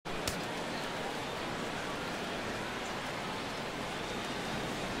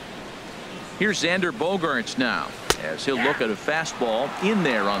Here's Xander Bogaerts now, as he'll look at a fastball in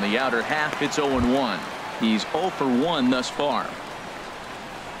there on the outer half. It's 0-1. He's 0 for 1 thus far.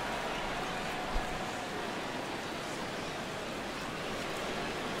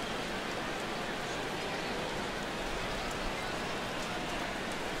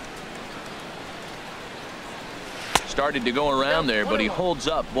 Started to go around there, but he holds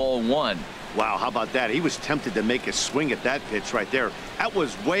up ball 1. Wow, how about that? He was tempted to make a swing at that pitch right there. That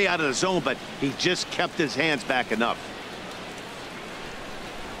was way out of the zone, but he just kept his hands back enough.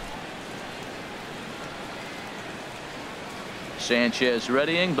 Sanchez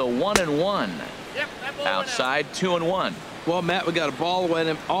readying the 1-1. Outside 2-1. Well, Matt, we got a ball away,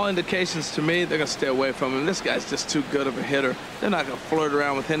 and all indications to me they're going to stay away from him. This guy's just too good of a hitter. They're not going to flirt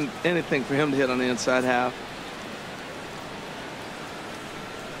around with anything for him to hit on the inside half.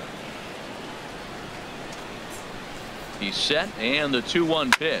 He's set, and the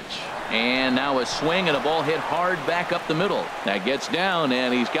 2-1 pitch. And now a swing and a ball hit hard back up the middle. That gets down,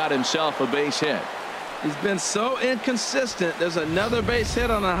 and he's got himself a base hit. He's been so inconsistent. There's another base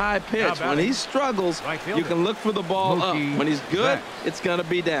hit on a high pitch. When he struggles, you can look for the ball up. When he's good, it's going to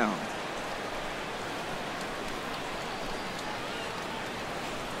be down.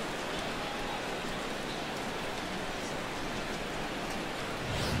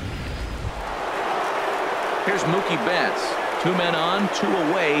 Here's Mookie Betts. 2 men on, 2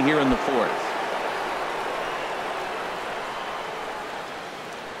 away here in the 4th.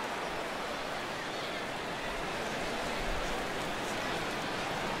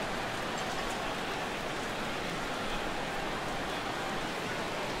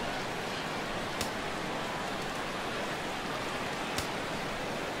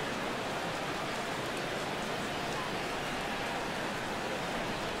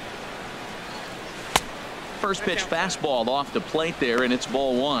 First pitch fastball off the plate there, and it's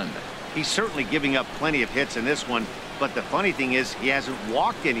ball 1. He's certainly giving up plenty of hits in this one, but the funny thing is he hasn't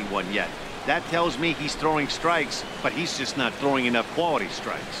walked anyone yet. That tells me he's throwing strikes, but he's just not throwing enough quality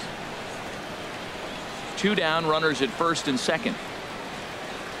strikes. 2 down, runners at first and second.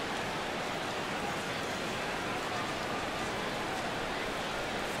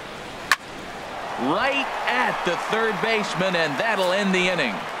 Right at the third baseman, and that'll end the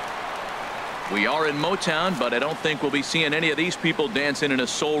inning. We are in Motown, but I don't think we'll be seeing any of these people dancing in a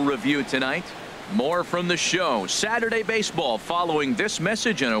soul review tonight. More from the show. Saturday baseball following this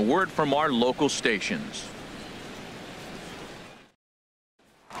message and a word from our local stations.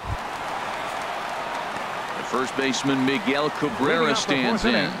 The first baseman Miguel Cabrera stands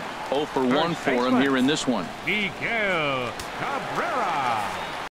in. 0 for 1 for him here in this one. Miguel Cabrera.